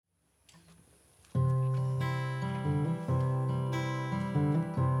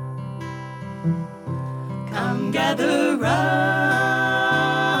Come gather round,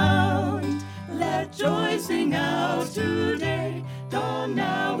 let joy sing out today. Dawn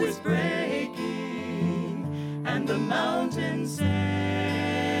now is breaking, and the mountains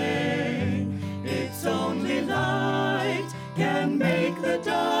say, it's only light can make the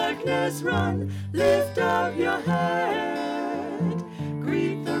darkness run. Lift up your head,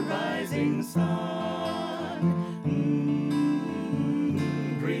 greet the rising sun.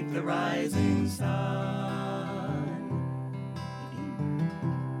 Greet the rising sun.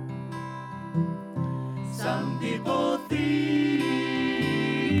 Some people think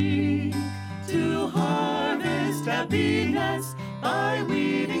to harvest happiness by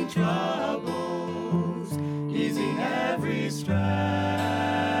weeding troubles, easing every stress.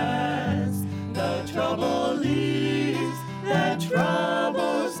 The trouble is that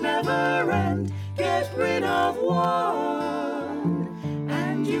troubles never end. Get rid of one,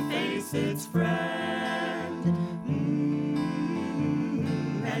 and you face its friend.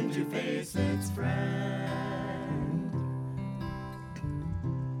 And you face its friend.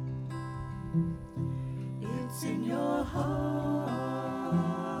 It's in your heart.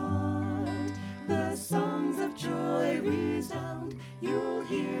 The songs of joy resound. You'll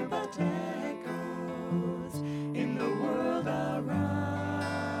hear but echoes in the world around.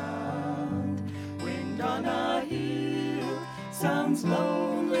 Wind on a hill sounds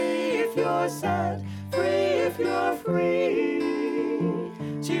lonely if you're sad, free if you're free,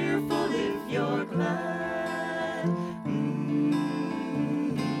 cheerful if you're glad.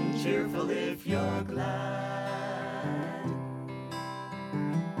 Cheerful if you're glad.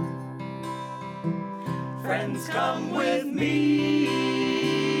 Friends, come with me.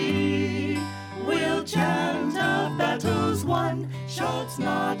 We'll chant of battles won, shouts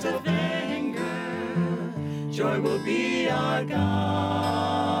not of anger. Joy will be our gun.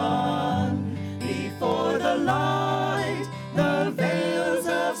 Before the light, the veils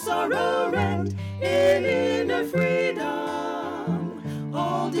of sorrow rend. In inner freedom,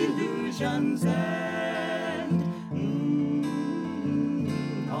 all delusions end.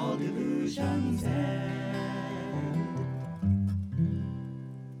 All delusions end.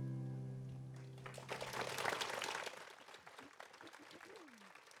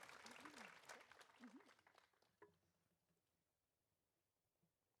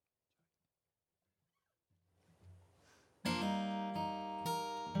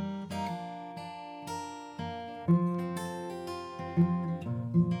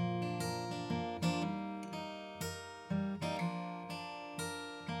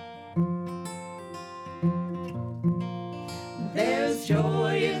 There's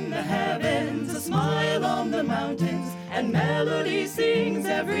joy in the heavens, a smile on the mountains, and melody sings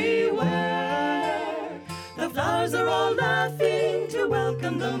everywhere. The flowers are all laughing to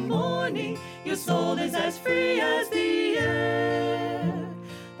welcome the morning. Your soul is as free as the air.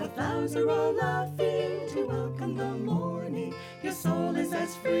 The flowers are all laughing to welcome the morning. Your soul is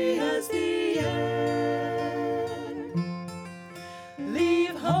as free as the air.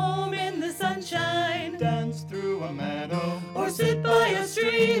 Leave home in the sunshine, Dance through a meadow, or sit by a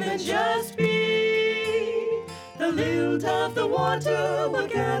stream and just be. The lilt of the water will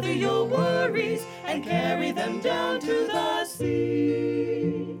gather your worries and carry them down to the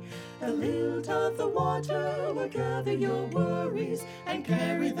sea. The lilt of the water will gather your worries and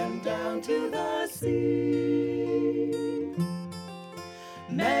carry them down to the sea.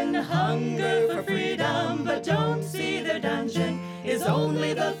 Men hunger for freedom but don't see their dungeon is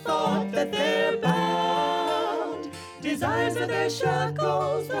only the thought that they're bound. Desires are their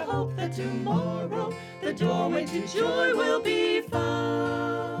shackles, the hope that tomorrow the doorway to joy will be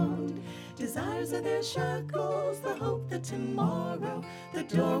found. Desires are their shackles, the hope that tomorrow the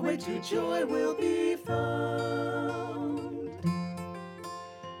doorway to joy will be found.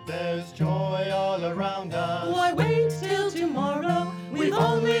 there's joy all around us. Why wait till tomorrow? We've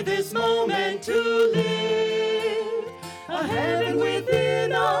only this moment to live. A heaven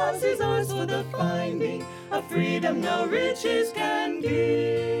within us is ours for the finding, a freedom no riches can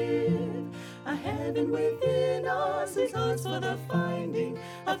give. A heaven within us is ours for the finding,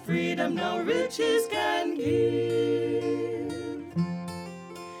 a freedom no riches can give.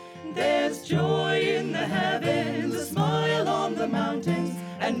 There's joy in the heavens, a smile on the mountains,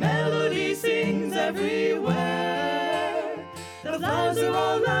 and melody sings everywhere. The flowers are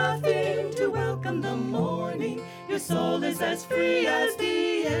all laughing to welcome the morning. Your soul is as free as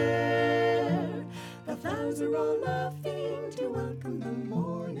the air. The flowers are all laughing to welcome the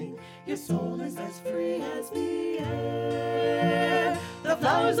morning. Your soul is as free as the air. The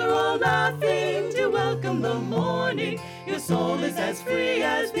flowers are all laughing to welcome the morning. Your soul is as free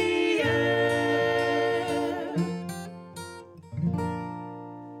as the air.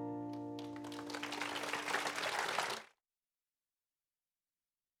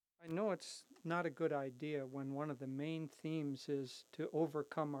 No, it's not a good idea when one of the main themes is to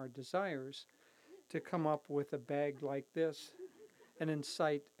overcome our desires, to come up with a bag like this and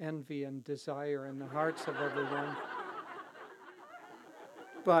incite envy and desire in the hearts of everyone.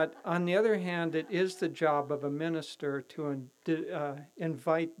 But on the other hand, it is the job of a minister to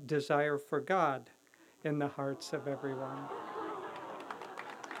invite desire for God in the hearts of everyone.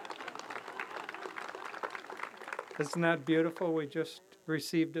 Isn't that beautiful? We just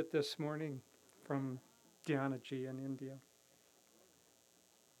received it this morning from Dhyanaji in India.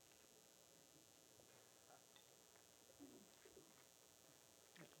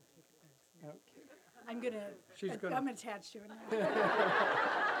 Okay. I'm attached to it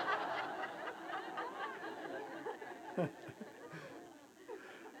now.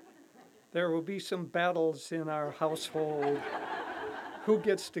 There will be some battles in our household. Who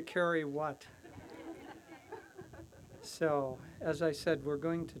gets to carry what? So, as I said, we're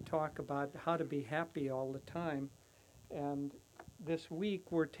going to talk about how to be happy all the time. And this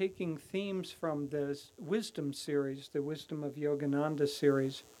week we're taking themes from the Wisdom series, the Wisdom of Yogananda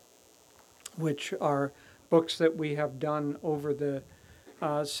series, which are books that we have done over the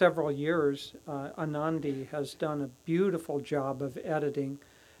several years. Anandi has done a beautiful job of editing,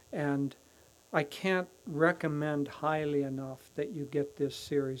 and I can't recommend highly enough that you get this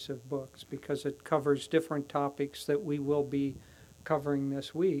series of books because it covers different topics that we will be covering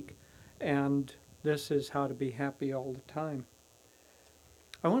this week, and this is how to be happy all the time.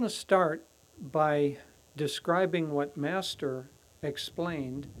 I want to start by describing what Master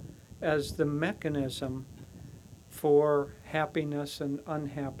explained as the mechanism for happiness and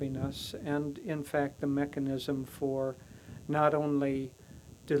unhappiness, and in fact the mechanism for not only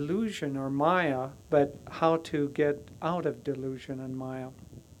delusion or Maya, but how to get out of delusion and Maya.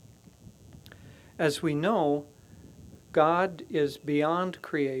 As we know, God is beyond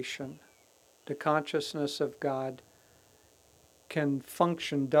creation. The consciousness of God does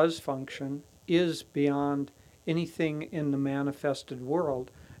function, is beyond anything in the manifested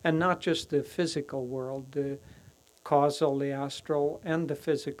world, and not just the physical world, the causal, the astral, and the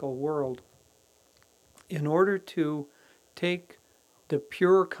physical world. In order to take the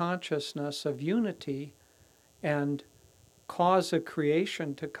pure consciousness of unity and cause a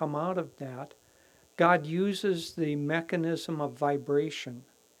creation to come out of that, God uses the mechanism of vibration.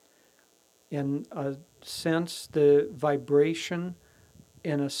 In a sense, the vibration,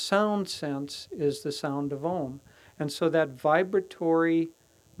 in a sound sense, is the sound of Om. And so that vibratory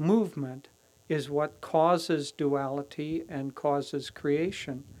movement is what causes duality and causes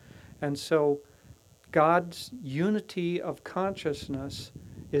creation. And so God's unity of consciousness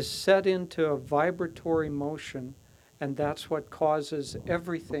is set into a vibratory motion, and that's what causes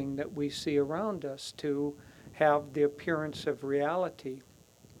everything that we see around us to have the appearance of reality.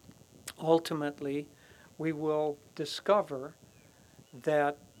 Ultimately, we will discover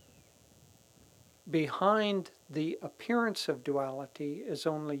that behind the appearance of duality is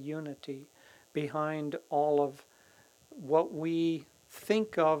only unity. Behind all of what we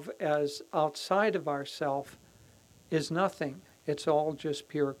think of as outside of ourself is nothing. It's all just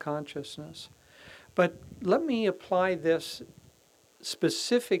pure consciousness. But let me apply this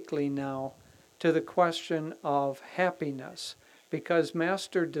specifically now to the question of happiness, because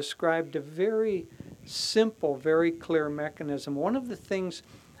Master described a very simple, very clear mechanism. One of the things,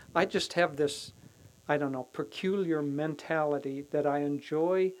 I just have this, peculiar mentality that I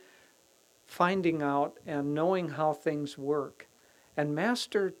enjoy finding out and knowing how things work. And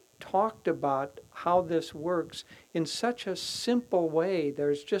Master talked about how this works in such a simple way.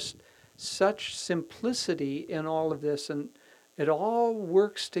 There's just such simplicity in all of this, and it all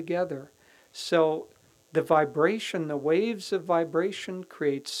works together. So the vibration, the waves of vibration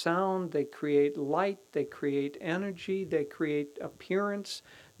create sound, they create light, they create energy, they create appearance,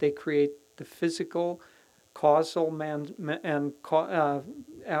 they create the physical, causal and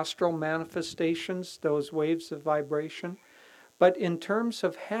astral manifestations, those waves of vibration. But in terms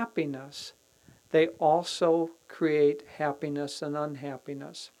of happiness, they also create happiness and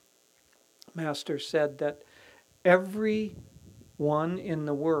unhappiness. Master said that everyone in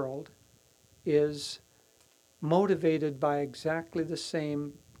the world is motivated by exactly the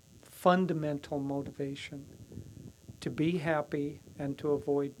same fundamental motivation: to be happy and to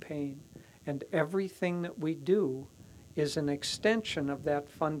avoid pain. And everything that we do is an extension of that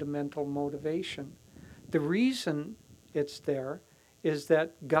fundamental motivation. The reason it's there is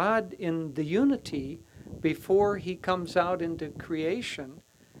that God, in the unity, before he comes out into creation,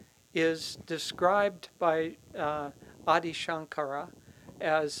 is described by Adi Shankara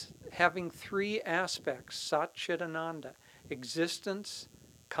as having three aspects: Sat Chit Ananda, existence,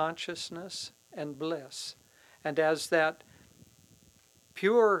 consciousness, and bliss. And as that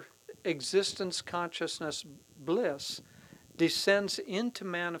pure existence, consciousness, bliss descends into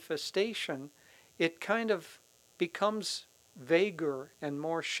manifestation, it kind of becomes vaguer and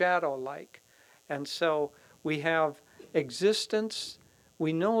more shadow-like. And so we have existence.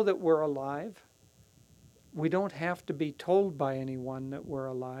 We know that we're alive. We don't have to be told by anyone that we're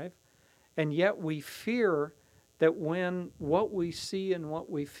alive. And yet we fear that when what we see and what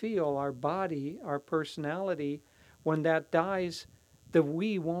we feel, our body, our personality, when that dies, the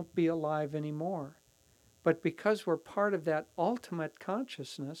we won't be alive anymore. But because we're part of that ultimate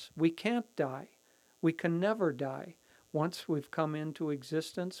consciousness, we can't die. We can never die. Once we've come into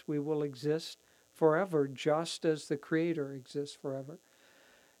existence, we will exist forever, just as the Creator exists forever.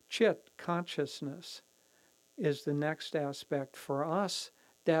 Chit, consciousness, is the next aspect for us.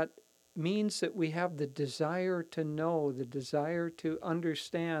 That means that we have the desire to know, the desire to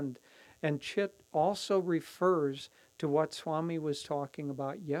understand. And Chit also refers to what Swami was talking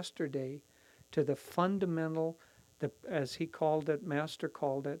about yesterday, to the fundamental, as he called it, Master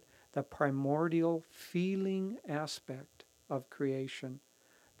called it, the primordial feeling aspect of creation,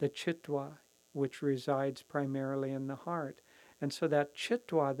 the Chitwa, which resides primarily in the heart. And so that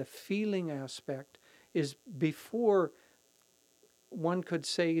Chitwa, the feeling aspect, is before, one could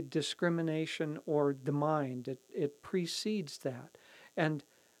say, discrimination or the mind. It precedes that. And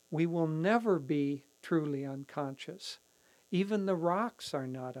we will never be truly unconscious. Even the rocks are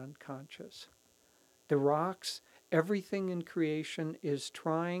not unconscious. The rocks, everything in creation is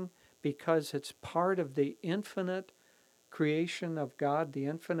trying, because it's part of the infinite creation of God, the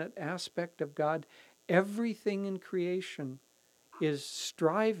infinite aspect of God. Everything in creation is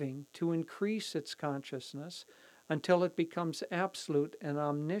striving to increase its consciousness until it becomes absolute and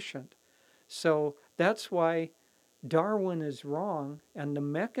omniscient. So that's why Darwin is wrong and the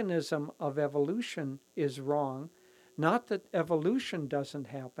mechanism of evolution is wrong. Not that evolution doesn't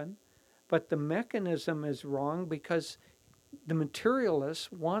happen, but the mechanism is wrong because the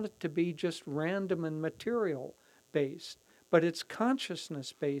materialists want it to be just random and material based. But it's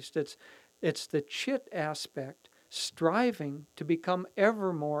consciousness based. It's the Chit aspect striving to become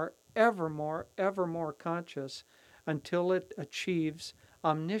ever more conscious until it achieves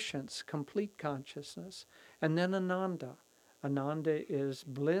omniscience, complete consciousness. And then Ananda. Ananda is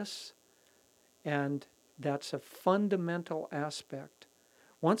bliss, and that's a fundamental aspect.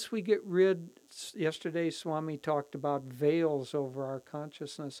 Once we get rid, yesterday Swami talked about veils over our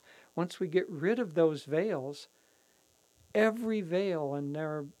consciousness. Once we get rid of those veils, every veil, and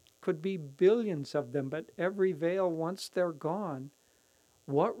there could be billions of them, but every veil, once they're gone,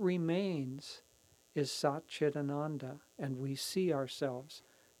 what remains is Sat Chit Ananda, and we see ourselves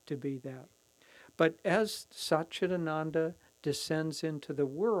to be that. But as Sat Chit Ananda descends into the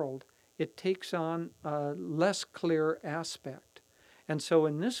world, it takes on a less clear aspect. And so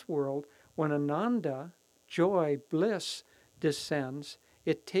in this world, when Ananda, joy, bliss, descends,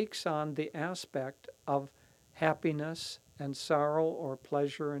 it takes on the aspect of happiness and sorrow, or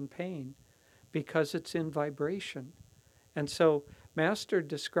pleasure and pain, because it's in vibration. And so Master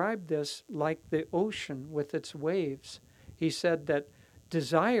described this like the ocean with its waves. He said that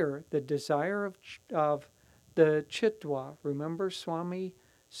desire, the desire of the Chitwa, remember Swami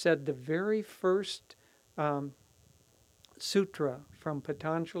said the very first sutra from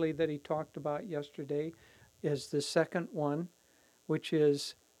Patanjali that he talked about yesterday is the second one, which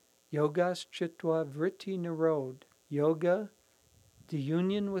is Yogas Chitwa Vritti Nirod. Yoga, the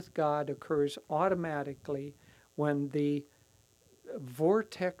union with God, occurs automatically when the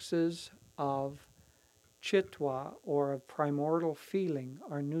vortexes of Chitwa, or of primordial feeling,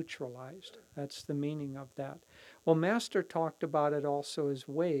 are neutralized. That's the meaning of that. Well, Master talked about it also as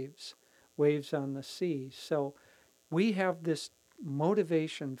waves, waves on the sea. So we have this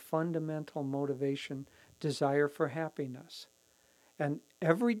motivation, fundamental motivation, desire for happiness. And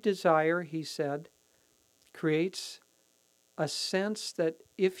every desire, he said, creates a sense that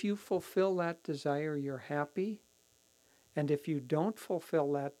if you fulfill that desire, you're happy. And if you don't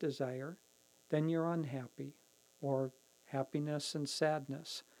fulfill that desire, then you're unhappy, or happiness and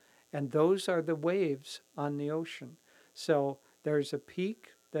sadness. And those are the waves on the ocean. So there's a peak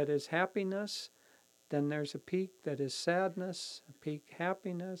that is happiness, then there's a peak that is sadness, a peak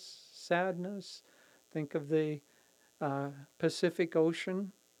happiness, sadness. Think of the Pacific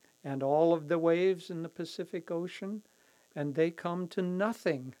Ocean and all of the waves in the Pacific Ocean, and they come to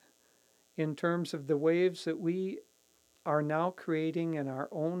nothing in terms of the waves that we are now creating in our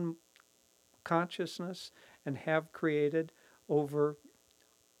own consciousness and have created over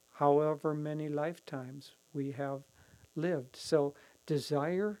however many lifetimes we have lived. So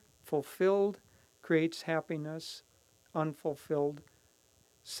Desire fulfilled creates happiness, unfulfilled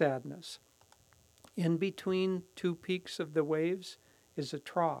sadness. In between two peaks of the waves is a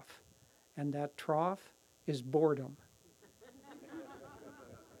trough, and that trough is boredom.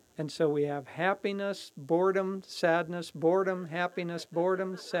 And so we have happiness, boredom, sadness, boredom, happiness,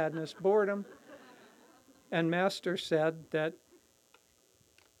 boredom, sadness, boredom. And Master said that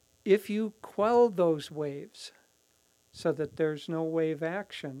if you quell those waves so that there's no wave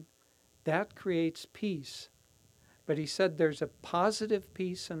action, that creates peace. But he said there's a positive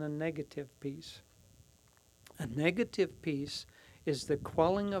peace and a negative peace. A negative peace is the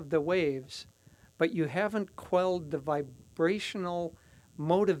quelling of the waves, but you haven't quelled the vibrational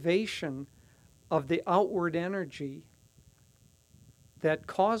motivation of the outward energy that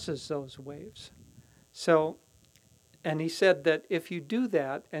causes those waves. So, and he said that if you do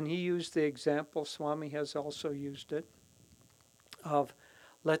that, and he used the example, Swami has also used it, of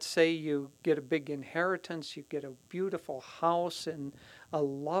let's say you get a big inheritance, you get a beautiful house in a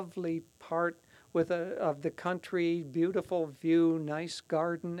lovely part of the country, beautiful view, nice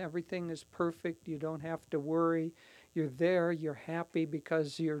garden, everything is perfect, you don't have to worry. You're there, you're happy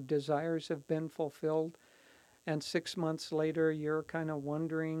because your desires have been fulfilled. And 6 months later, you're kind of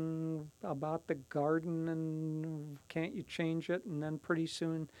wondering about the garden and can't you change it? And then pretty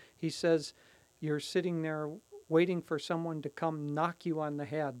soon, he says, you're sitting there waiting for someone to come knock you on the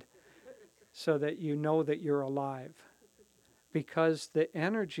head so that you know that you're alive. Because the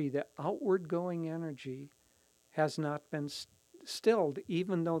energy, the outward going energy, has not been stilled,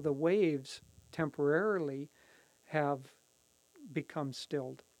 even though the waves temporarily have become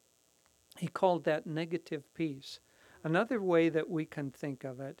stilled. He called that negative peace. Another way that we can think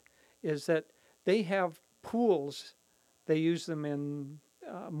of it is that they have pools. They use them in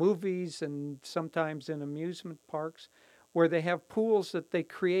movies and sometimes in amusement parks where they have pools that they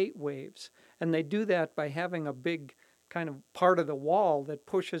create waves. And they do that by having a big kind of part of the wall that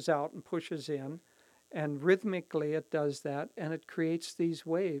pushes out and pushes in. And rhythmically it does that and it creates these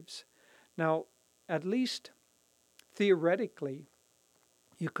waves. Now, at least theoretically,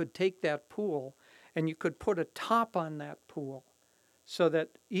 you could take that pool and you could put a top on that pool so that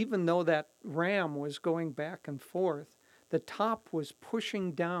even though that ram was going back and forth, the top was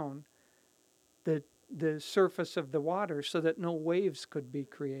pushing down the surface of the water so that no waves could be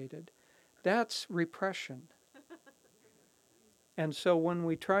created. That's repression. And so when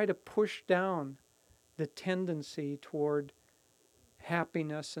we try to push down the tendency toward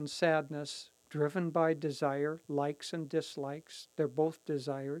happiness and sadness driven by desire, likes and dislikes, they're both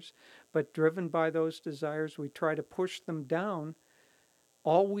desires, but driven by those desires, we try to push them down,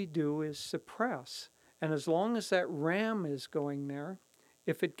 all we do is suppress. And as long as that ram is going there,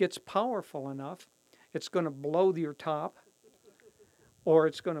 if it gets powerful enough, it's going to blow your top, or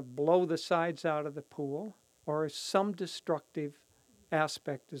it's going to blow the sides out of the pool, or some destructive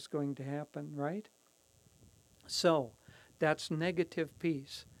aspect is going to happen, right? So, that's negative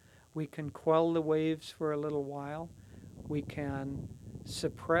peace. We can quell the waves for a little while. We can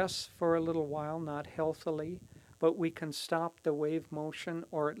suppress for a little while, not healthily, but we can stop the wave motion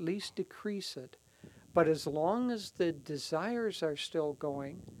or at least decrease it. But as long as the desires are still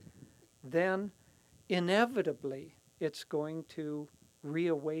going, then inevitably it's going to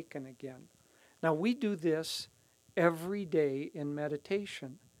reawaken again. Now, we do this every day in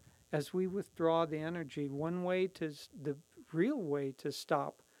meditation. As we withdraw the energy, the real way to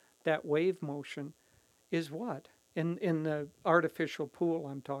stop that wave motion is what? In the artificial pool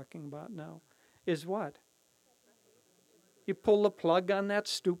I'm talking about now, is what? You pull the plug on that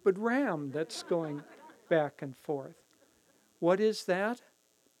stupid ram that's going back and forth. What is that?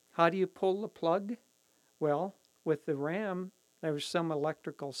 How do you pull the plug? Well, with the ram, there's some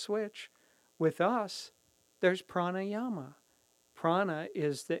electrical switch. With us, there's pranayama. Prana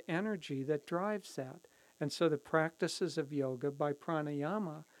is the energy that drives that. And so the practices of yoga, by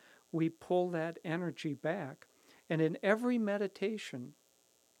pranayama, we pull that energy back. And in every meditation,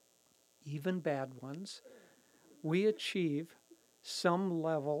 even bad ones, we achieve some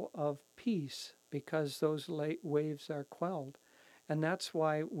level of peace because those waves are quelled. And that's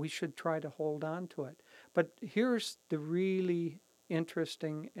why we should try to hold on to it. But here's the really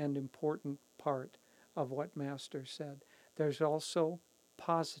interesting and important part of what Master said. There's also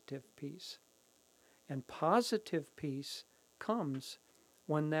positive peace. And positive peace comes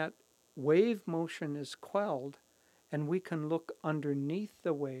when that wave motion is quelled and we can look underneath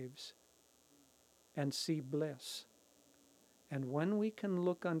the waves and see bliss. And when we can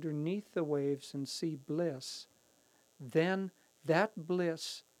look underneath the waves and see bliss, then that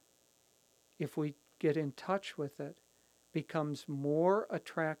bliss, if we get in touch with it, becomes more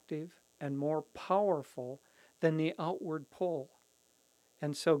attractive and more powerful than the outward pull.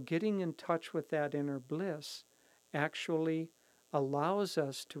 And so getting in touch with that inner bliss actually allows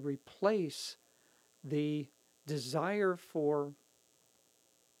us to replace the desire for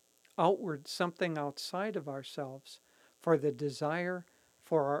outward, something outside of ourselves, for the desire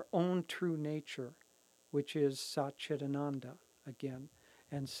for our own true nature, which is Satchitananda again.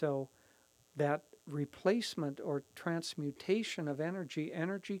 And so that replacement or transmutation of energy,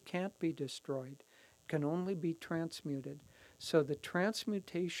 energy can't be destroyed, it can only be transmuted. So the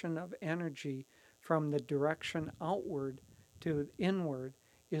transmutation of energy from the direction outward to inward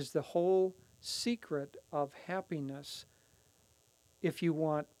is the whole secret of happiness. If you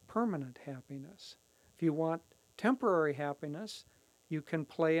want permanent happiness, if you want temporary happiness, you can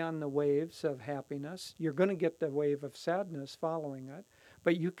play on the waves of happiness. You're going to get the wave of sadness following it,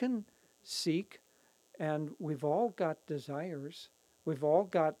 but you can seek, and we've all got desires. We've all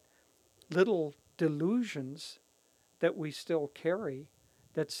got little delusions that we still carry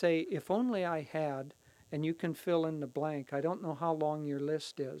that say, if only I had, and you can fill in the blank. I don't know how long your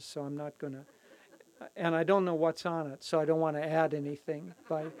list is, so I'm not going to, and I don't know what's on it, so I don't want to add anything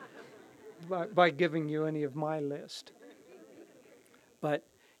by giving you any of my list. But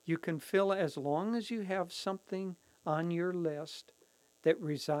you can fill, as long as you have something on your list that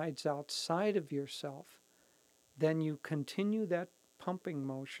resides outside of yourself, then you continue that pumping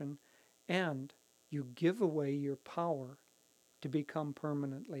motion and you give away your power to become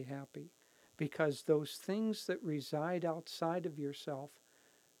permanently happy. Because those things that reside outside of yourself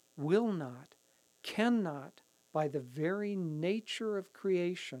will not, cannot, by the very nature of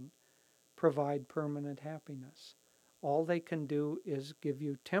creation, provide permanent happiness. All they can do is give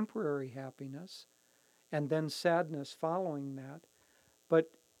you temporary happiness and then sadness following that.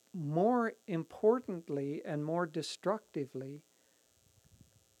 But more importantly and more destructively,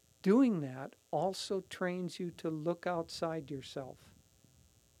 doing that also trains you to look outside yourself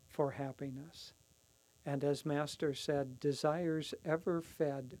for happiness. And as Master said, desires ever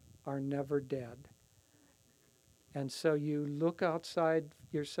fed are never dead. And so you look outside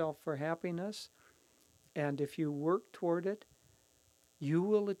yourself for happiness, and if you work toward it, you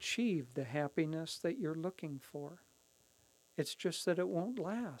will achieve the happiness that you're looking for. It's just that it won't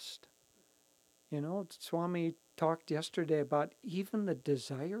last. You know, Swami talked yesterday about even the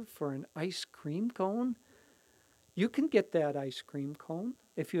desire for an ice cream cone. You can get that ice cream cone.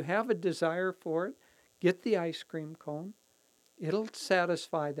 If you have a desire for it, get the ice cream cone. It'll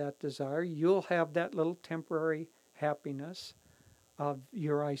satisfy that desire. You'll have that little temporary happiness of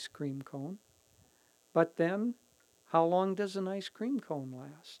your ice cream cone. But then, how long does an ice cream cone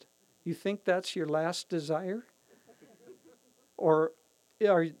last? You think that's your last desire? Or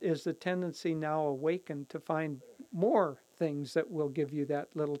is the tendency now awakened to find more things that will give you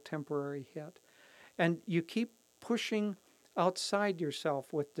that little temporary hit? And you keep pushing outside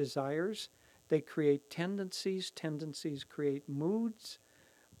yourself with desires. They create tendencies. Tendencies create moods.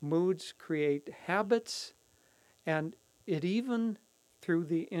 Moods create habits. And it even, through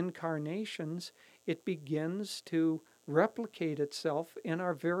the incarnations, it begins to replicate itself in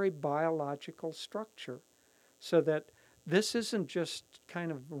our very biological structure. So that this isn't just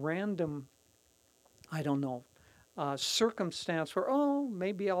kind of random, circumstance where,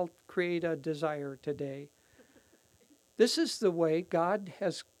 maybe I'll create a desire today. This is the way God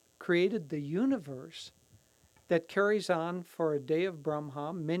has created the universe that carries on for a day of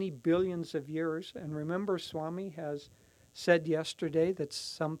Brahma, many billions of years. And remember, Swami has said yesterday that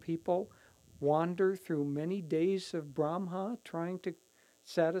some people wander through many days of Brahma trying to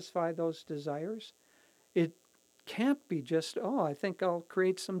satisfy those desires. It can't be just, I think I'll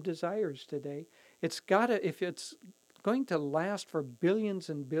create some desires today. It's got to, if it's going to last for billions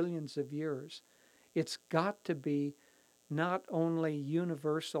and billions of years, it's got to be not only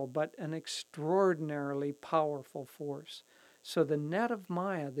universal, but an extraordinarily powerful force. So the net of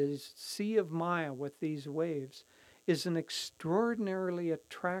Maya, the sea of Maya with these waves, is an extraordinarily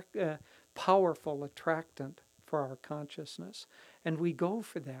powerful attractant for our consciousness. And we go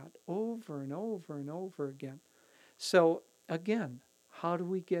for that over and over and over again. So again, how do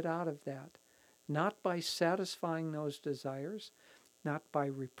we get out of that? Not by satisfying those desires, not by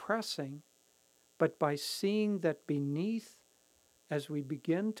repressing, but by seeing that beneath, as we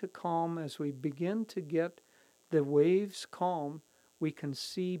begin to calm, as we begin to get the waves calm, we can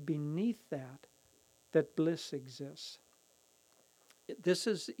see beneath that bliss exists. This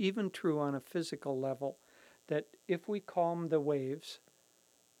is even true on a physical level, that if we calm the waves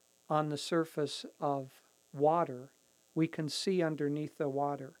on the surface of water, we can see underneath the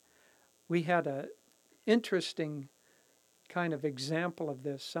water. We had an interesting kind of example of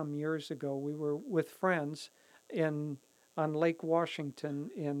this some years ago. We were with friends on Lake Washington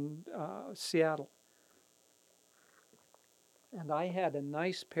in Seattle. And I had a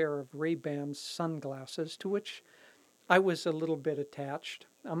nice pair of Ray-Ban sunglasses to which I was a little bit attached.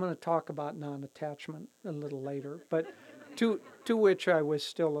 I'm going to talk about non-attachment a little later, but to which I was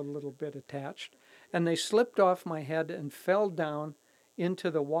still a little bit attached. And they slipped off my head and fell down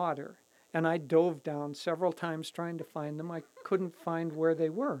into the water. And I dove down several times trying to find them. I couldn't find where they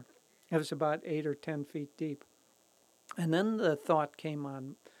were. It was about 8 or 10 feet deep. And then the thought came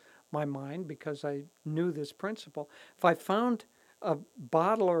on my mind, because I knew this principle. If I found a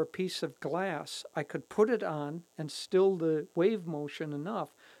bottle or a piece of glass, I could put it on and still the wave motion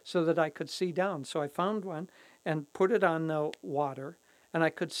enough so that I could see down. So I found one and put it on the water, and I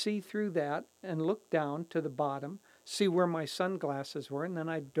could see through that and look down to the bottom, see where my sunglasses were, and then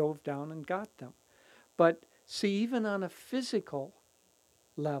I dove down and got them. But see, even on a physical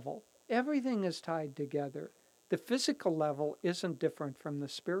level, everything is tied together. The physical level isn't different from the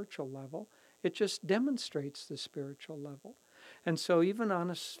spiritual level. It just demonstrates the spiritual level. And so even on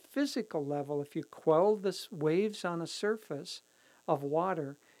a physical level, if you quell the waves on a surface of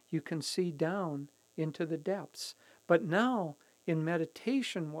water, you can see down into the depths. But now, in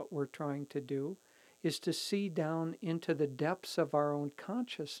meditation, what we're trying to do is to see down into the depths of our own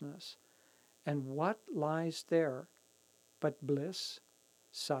consciousness. And what lies there but bliss?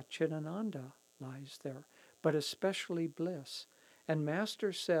 Satchidananda lies there, but especially bliss. And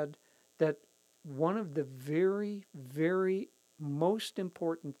Master said that one of the very, very most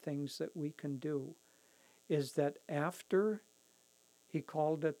important things that we can do is that after, he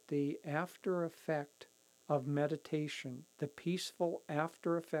called it the after effect of meditation, the peaceful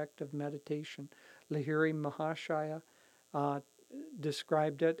after effect of meditation. Lahiri Mahashaya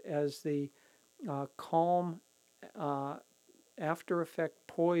described it as the calm after effect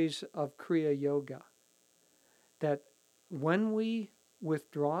poise of Kriya Yoga. That when we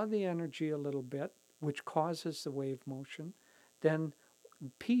withdraw the energy a little bit, which causes the wave motion, then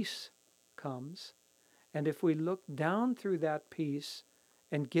peace comes. And if we look down through that peace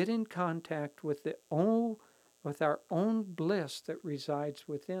and get in contact with with our own bliss that resides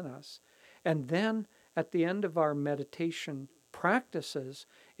within us, and then at the end of our meditation practices,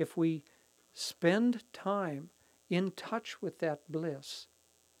 if we spend time in touch with that bliss,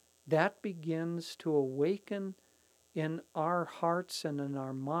 that begins to awaken in our hearts and in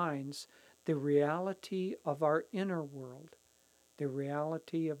our minds the reality of our inner world, the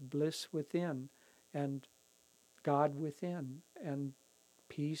reality of bliss within and God within, and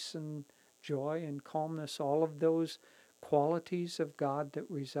peace and joy and calmness, all of those qualities of God that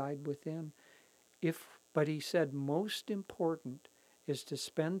reside within. But he said most important is to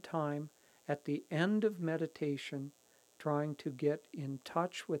spend time at the end of meditation trying to get in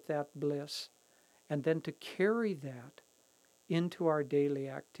touch with that bliss, and then to carry that into our daily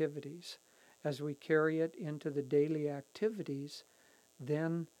activities. As we carry it into the daily activities,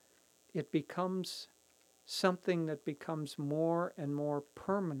 then it becomes something that becomes more and more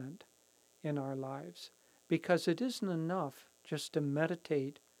permanent in our lives, because it isn't enough just to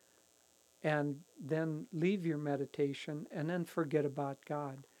meditate and then leave your meditation and then forget about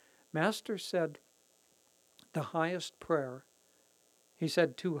God. Master said the highest prayer, he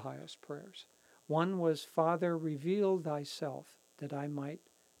said two highest prayers. One was, Father, reveal thyself that I might,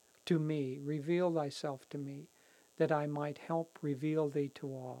 to me, reveal thyself to me, that I might help reveal thee to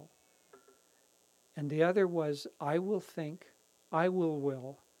all. And the other was, I will think, I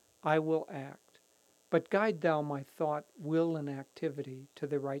will, I will act. But guide thou my thought, will, and activity to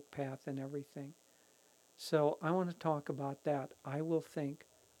the right path in everything. So I want to talk about that. I will think,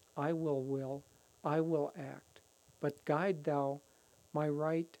 I will, I will act. But guide thou my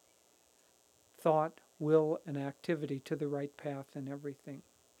right thought, will, and activity to the right path in everything.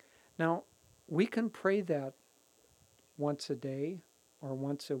 Now, we can pray that once a day, or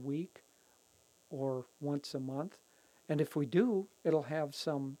once a week, or once a month. And if we do, it'll have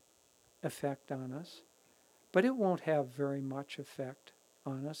some effect on us. But it won't have very much effect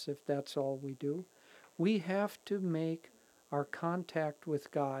on us if that's all we do. We have to make our contact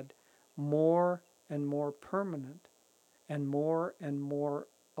with God more and more permanent and more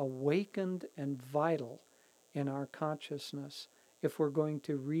awakened and vital in our consciousness if we're going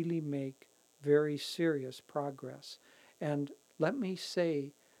to really make very serious progress. And let me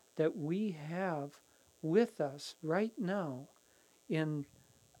say that we have with us right now in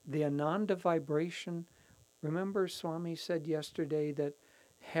the Ananda vibration. Remember, Swami said yesterday that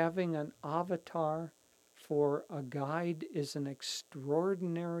having an avatar for a guide is an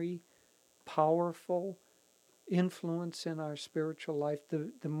extraordinary, powerful, influence in our spiritual life,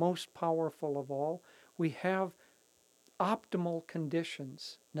 the most powerful of all. We have optimal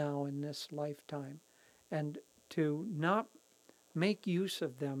conditions now in this lifetime, and to not make use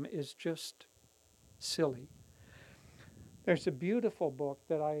of them is just silly. There's a beautiful book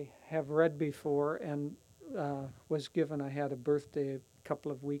that I have read before and was given. I had a birthday a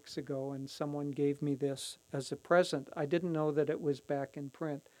couple of weeks ago, and someone gave me this as a present. I didn't know that it was back in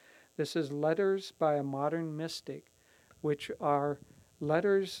print. This is Letters by a Modern Mystic, which are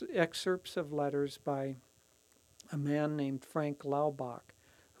letters, excerpts of letters by a man named Frank Laubach,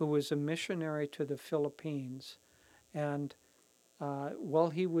 who was a missionary to the Philippines. And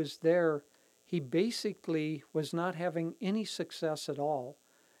while he was there, he basically was not having any success at all.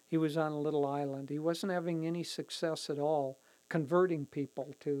 He was on a little island. He wasn't having any success at all converting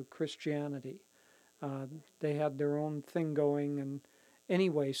people to Christianity. They had their own thing going, and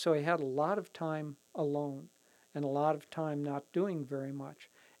anyway, so he had a lot of time alone and a lot of time not doing very much.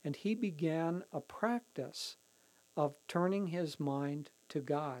 And he began a practice of turning his mind to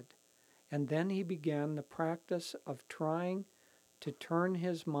God. And then he began the practice of trying to turn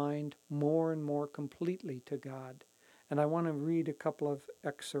his mind more and more completely to God. And I want to read a couple of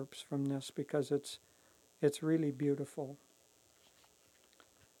excerpts from this because it's really beautiful.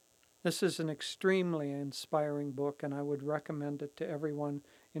 This is an extremely inspiring book, and I would recommend it to everyone.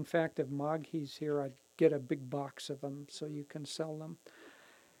 In fact, if Maghi's here, I'd get a big box of them so you can sell them.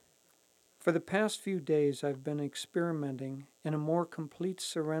 For the past few days, I've been experimenting in a more complete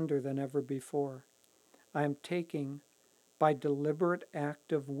surrender than ever before. I am taking, by deliberate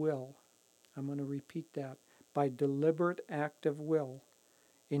act of will, I'm going to repeat that, by deliberate act of will,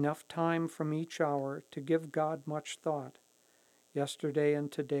 enough time from each hour to give God much thought. Yesterday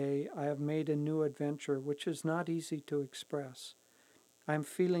and today I have made a new adventure which is not easy to express. I am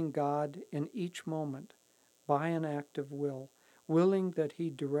feeling God in each moment by an act of will, willing that He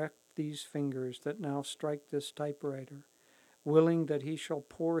direct these fingers that now strike this typewriter, willing that He shall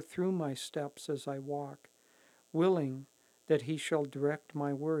pour through my steps as I walk, willing that He shall direct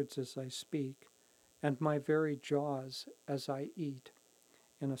my words as I speak, and my very jaws as I eat.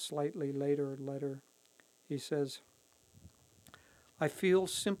 In a slightly later letter, he says, I feel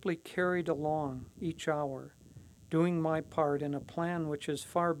simply carried along each hour, doing my part in a plan which is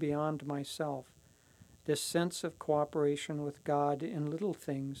far beyond myself. This sense of cooperation with God in little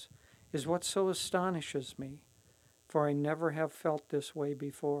things is what so astonishes me, for I never have felt this way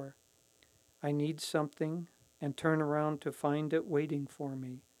before. I need something and turn around to find it waiting for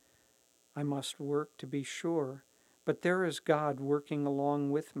me. I must work, to be sure, but there is God working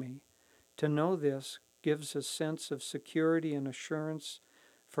along with me. To know this gives a sense of security and assurance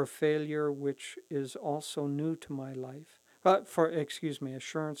for failure, which is also new to my life.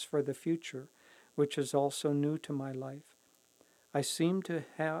 Assurance for the future, which is also new to my life. I seem to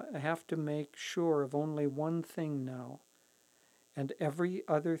have to make sure of only one thing now, and every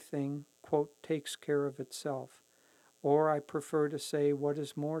other thing, quote, takes care of itself. Or I prefer to say what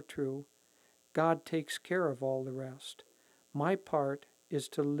is more true, God takes care of all the rest. My part is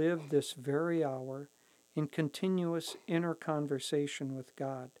to live this very hour in continuous inner conversation with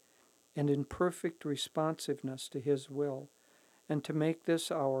God and in perfect responsiveness to His will, and to make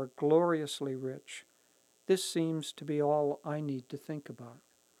this hour gloriously rich. This seems to be all I need to think about.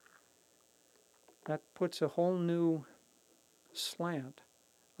 That puts a whole new slant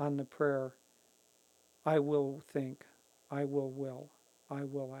on the prayer, I will think, I will, I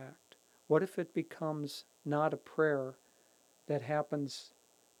will act. What if it becomes not a prayer that happens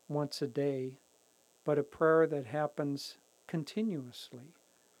once a day, but a prayer that happens continuously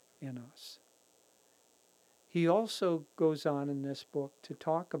in us? He also goes on in this book to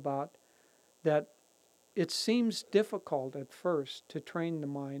talk about that it seems difficult at first to train the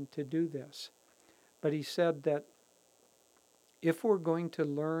mind to do this. But he said that if we're going to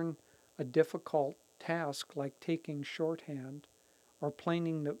learn a difficult task like taking shorthand or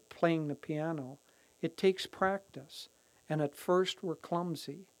playing the piano, it takes practice. And at first we're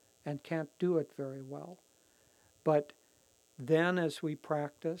clumsy and can't do it very well. But then as we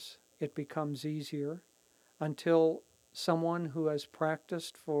practice, it becomes easier until someone who has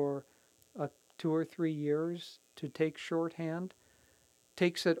practiced for 2 or 3 years to take shorthand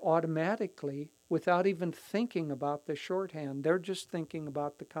takes it automatically without even thinking about the shorthand. They're just thinking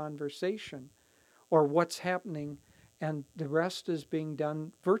about the conversation or what's happening, and the rest is being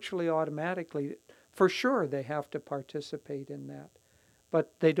done virtually automatically. For sure, they have to participate in that,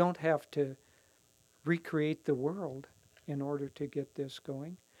 but they don't have to recreate the world in order to get this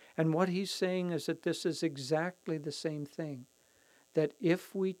going. And what he's saying is that this is exactly the same thing, that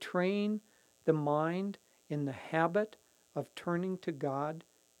if we train the mind in the habit of turning to God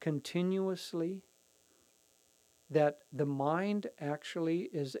continuously, that the mind actually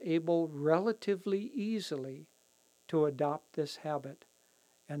is able relatively easily to adopt this habit,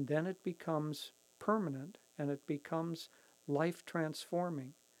 and then it becomes permanent and it becomes life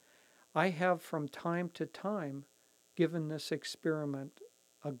transforming. I have from time to time given this experiment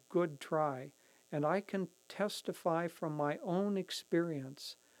a good try, and I can testify from my own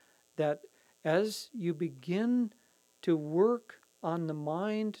experience that as you begin to work on the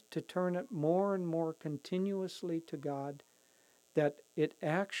mind to turn it more and more continuously to God, that it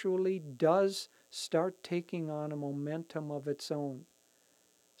actually does start taking on a momentum of its own.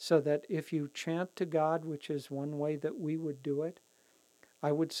 So that if you chant to God, which is one way that we would do it,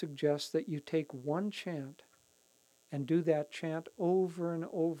 I would suggest that you take one chant and do that chant over and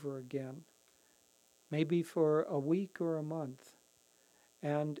over again, maybe for a week or a month.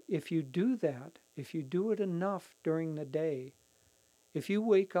 And if you do that, if you do it enough during the day, if you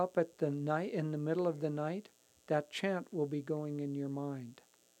wake up at the night in the middle of the night, that chant will be going in your mind.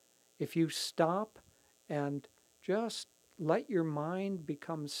 If you stop and just let your mind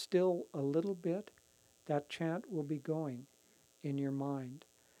become still a little bit, that chant will be going in your mind.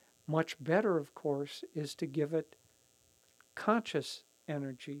 Much better, of course, is to give it conscious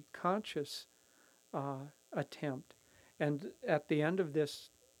energy, conscious attempt. And at the end of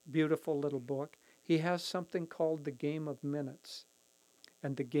this beautiful little book, he has something called the game of minutes.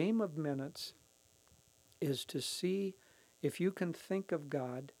 And the game of minutes is to see if you can think of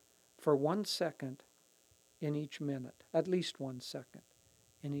God for 1 second in each minute, at least 1 second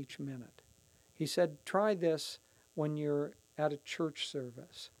in each minute. He said, try this when you're at a church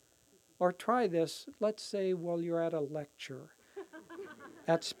service. Or try this, let's say, while you're at a lecture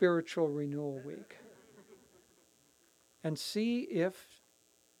at Spiritual Renewal Week. And see if,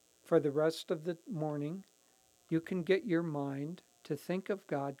 for the rest of the morning, you can get your mind to think of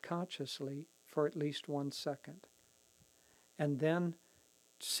God consciously for at least 1 second. And then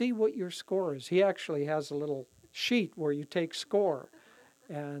see what your score is. He actually has a little sheet where you take score.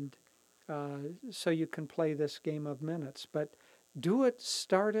 And so you can play this game of minutes. But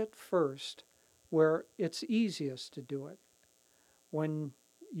start it first where it's easiest to do it. When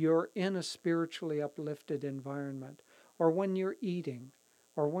you're in a spiritually uplifted environment, or when you're eating,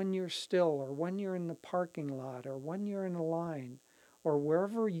 or when you're still, or when you're in the parking lot, or when you're in a line, or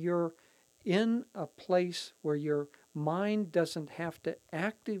wherever you're in a place where your mind doesn't have to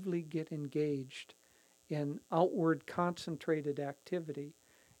actively get engaged in outward concentrated activity.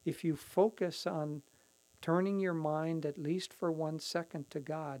 If you focus on turning your mind at least for 1 second to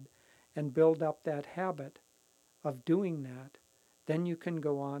God and build up that habit of doing that, then you can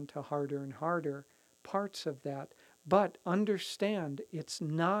go on to harder and harder parts of that. But understand, it's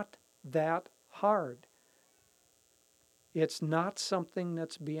not that hard. It's not something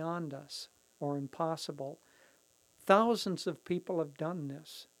that's beyond us or impossible. Thousands of people have done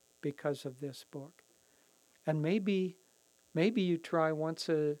this because of this book. And maybe you try once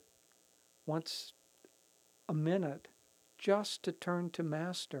a minute just to turn to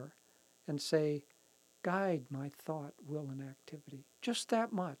Master and say, guide my thought, will, and activity. Just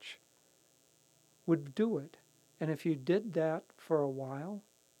that much would do it. And if you did that for a while,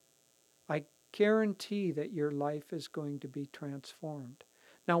 I guarantee that your life is going to be transformed.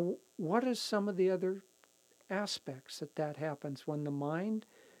 Now, what are some of the other aspects that happens when the mind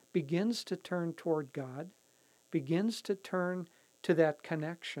begins to turn toward God, begins to turn to that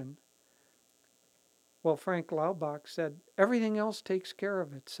connection? Well, Frank Laubach said, everything else takes care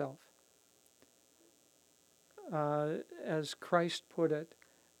of itself. As Christ put it,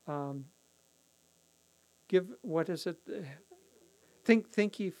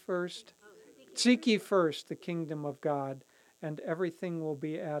 think ye first, seek ye first the kingdom of God, and everything will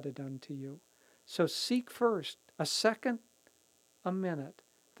be added unto you. So seek first, a second, a minute,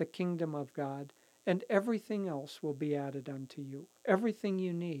 the kingdom of God, and everything else will be added unto you. Everything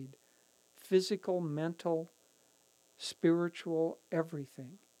you need, physical, mental, spiritual,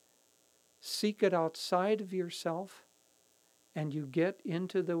 everything. Seek it outside of yourself, and you get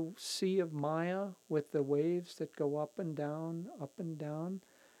into the sea of Maya with the waves that go up and down, up and down.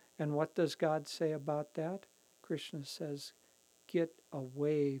 And what does God say about that? Krishna says, get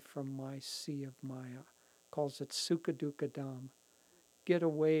away from my sea of Maya. Calls it Sukha Dukkha Dham. Get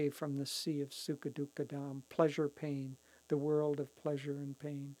away from the sea of Sukha Dukkha Dham, pleasure, pain, the world of pleasure and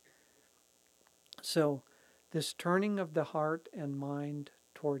pain. So this turning of the heart and mind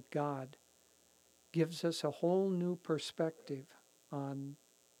toward God gives us a whole new perspective on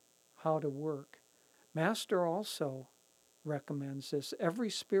how to work. Master also recommends this. Every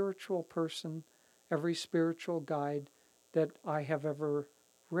spiritual person, Every spiritual guide that I have ever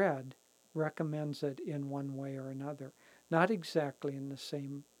read recommends it in one way or another. Not exactly in the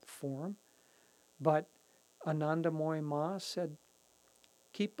same form, but Anandamoy Ma said,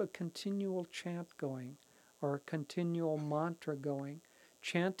 keep a continual chant going or a continual mantra going,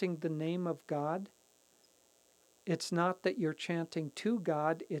 chanting the name of God. It's not that you're chanting to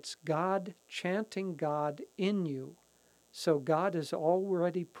God, it's God chanting God in you. So God is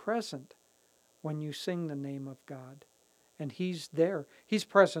already present when you sing the name of God. And He's there. He's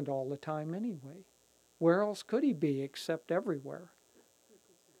present all the time anyway. Where else could He be except everywhere?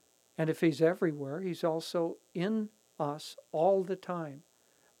 And if He's everywhere, He's also in us all the time.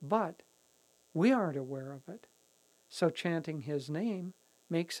 But we aren't aware of it. So chanting His name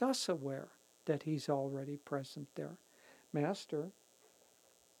makes us aware that He's already present there. Master,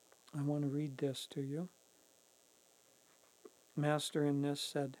 I want to read this to you. Master in this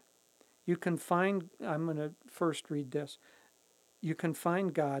said, you can find, I'm going to first read this. You can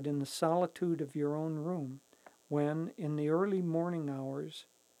find God in the solitude of your own room when, in the early morning hours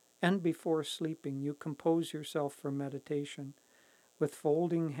and before sleeping, you compose yourself for meditation. With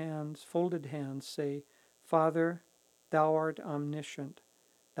folded hands, say, Father, Thou art omniscient.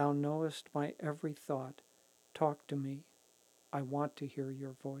 Thou knowest my every thought. Talk to me. I want to hear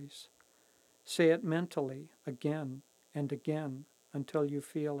your voice. Say it mentally again and again until you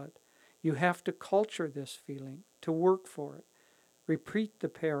feel it. You have to culture this feeling, to work for it. Repeat the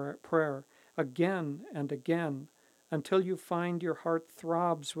prayer again and again until you find your heart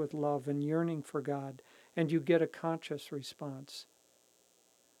throbs with love and yearning for God, and you get a conscious response.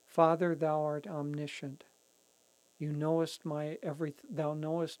 Father, Thou art omniscient. Thou knowest my every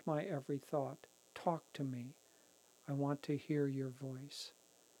thought. Talk to me. I want to hear your voice.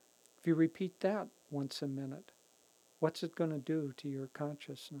 If you repeat that once a minute, what's it going to do to your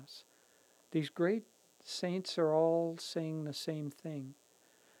consciousness? These great saints are all saying the same thing.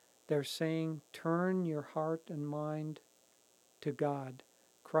 They're saying, turn your heart and mind to God.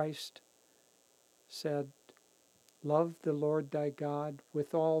 Christ said, love the Lord thy God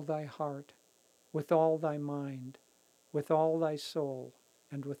with all thy heart, with all thy mind, with all thy soul,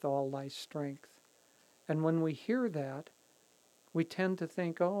 and with all thy strength. And when we hear that, we tend to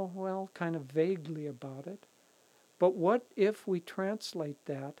think, oh, well, kind of vaguely about it. But what if we translate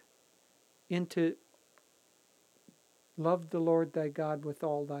that into love the Lord thy God with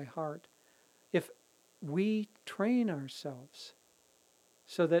all thy heart? If we train ourselves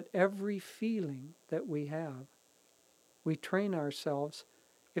so that every feeling that we have, we train ourselves,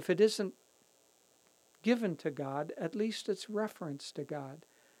 if it isn't given to God, at least it's referenced to God.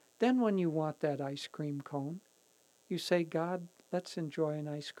 Then when you want that ice cream cone, you say, God, let's enjoy an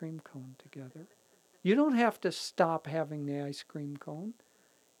ice cream cone together. You don't have to stop having the ice cream cone.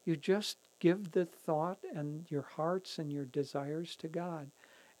 You just give the thought and your hearts and your desires to God.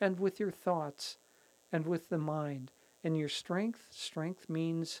 And with your thoughts and with the mind and your strength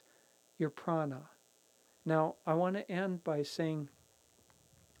means your prana. Now, I want to end by saying,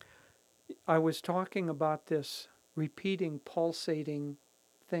 I was talking about this repeating, pulsating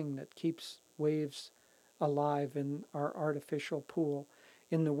thing that keeps waves alive in our artificial pool.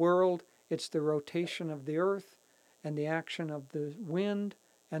 In the world, it's the rotation of the earth and the action of the wind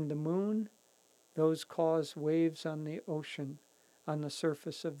and the moon. Those cause waves on the ocean, on the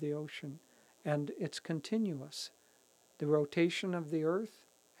surface of the ocean. And it's continuous. The rotation of the earth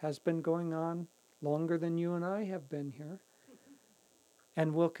has been going on longer than you and I have been here,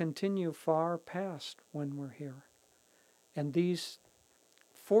 and will continue far past when we're here. And these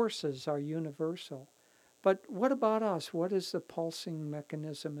forces are universal. But what about us? What is the pulsing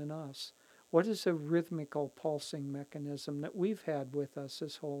mechanism in us? What is the rhythmical pulsing mechanism that we've had with us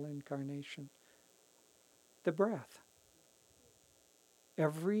this whole incarnation? The breath.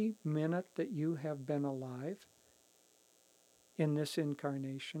 Every minute that you have been alive in this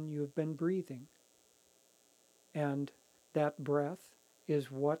incarnation, you have been breathing. And that breath is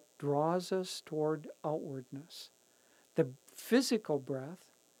what draws us toward outwardness. The physical breath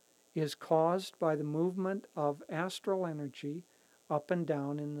is caused by the movement of astral energy up and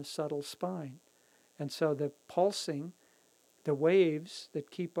down in the subtle spine. And so the pulsing, the waves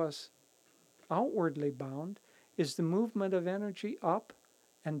that keep us outwardly bound, is the movement of energy up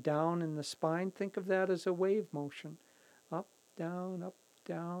and down in the spine. Think of that as a wave motion. Up, down, up,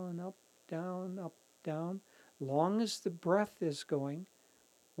 down, up, down, up, down. Long as the breath is going,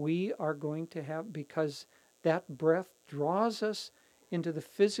 we are going to have, because that breath draws us into the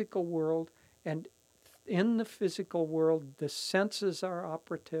physical world, and in the physical world, the senses are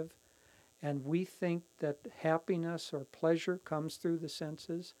operative, and we think that happiness or pleasure comes through the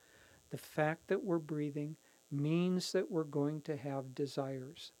senses. The fact that we're breathing means that we're going to have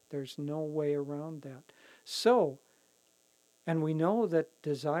desires. There's no way around that. So, and we know that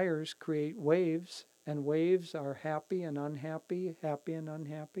desires create waves, and waves are happy and unhappy, happy and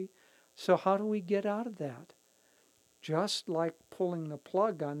unhappy. So how do we get out of that? Just like pulling the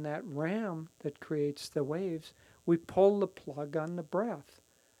plug on that ram that creates the waves, we pull the plug on the breath.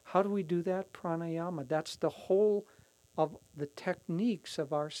 How do we do that? Pranayama. That's the whole of the techniques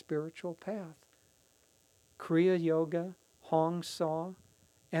of our spiritual path. Kriya Yoga, Hong Saw,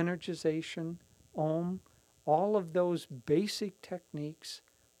 energization, Om, all of those basic techniques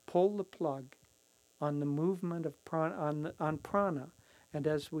pull the plug on the movement of prana, on prana. And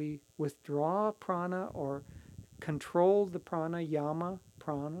as we withdraw prana or control the prana, yama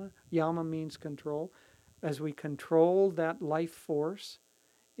means control. As we control that life force,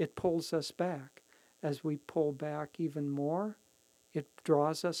 it pulls us back. As we pull back even more, it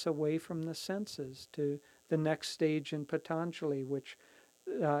draws us away from the senses to the next stage in Patanjali, which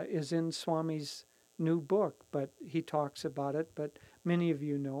is in Swami's new book, but he talks about it, but many of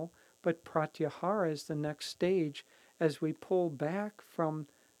you know. But pratyahara is the next stage as we pull back from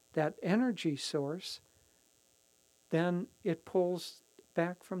that energy source. Then it pulls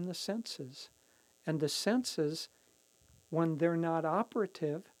back from the senses. And the senses, when they're not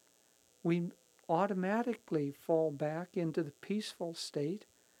operative, we automatically fall back into the peaceful state,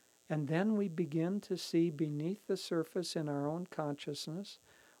 and then we begin to see beneath the surface in our own consciousness,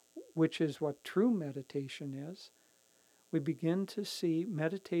 which is what true meditation is. We begin to see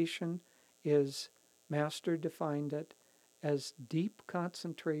meditation is, Master defined it as deep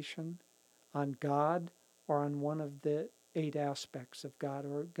concentration on God or on one of the 8 aspects of God,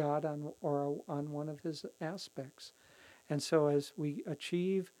 or God on one of his aspects. And so as we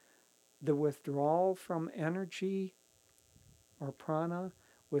achieve the withdrawal from energy or prana,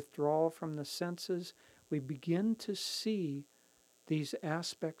 withdrawal from the senses, we begin to see these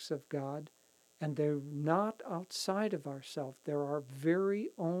aspects of God, and they're not outside of ourselves. They're our very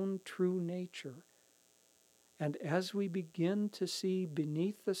own true nature. And as we begin to see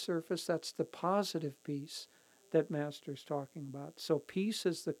beneath the surface, that's the positive peace that Master's talking about. So peace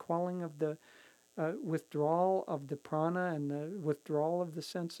is the quelling of the withdrawal of the prana and the withdrawal of the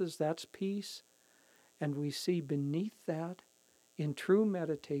senses. That's peace. And we see beneath that, in true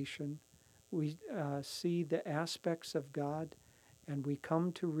meditation, we see the aspects of God, and we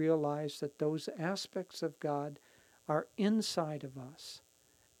come to realize that those aspects of God are inside of us.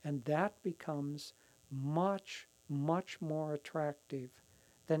 And that becomes much, much more attractive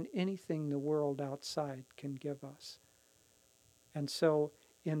than anything the world outside can give us. And so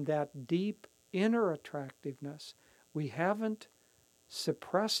in that deep inner attractiveness, we haven't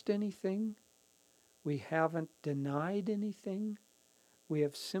suppressed anything, we haven't denied anything, we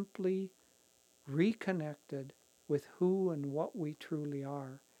have simply reconnected with who and what we truly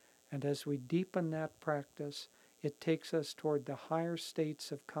are. And as we deepen that practice, it takes us toward the higher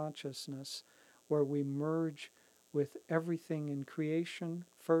states of consciousness where we merge with everything in creation.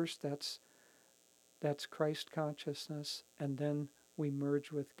 First, that's Christ consciousness, and then we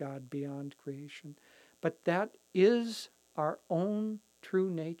merge with God beyond creation. But that is our own true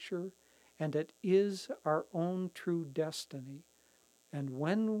nature, and it is our own true destiny. And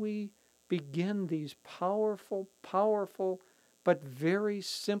when we begin these powerful, powerful, but very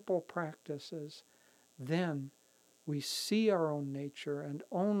simple practices, then we see our own nature, and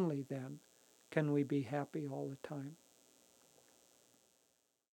only then can we be happy all the time.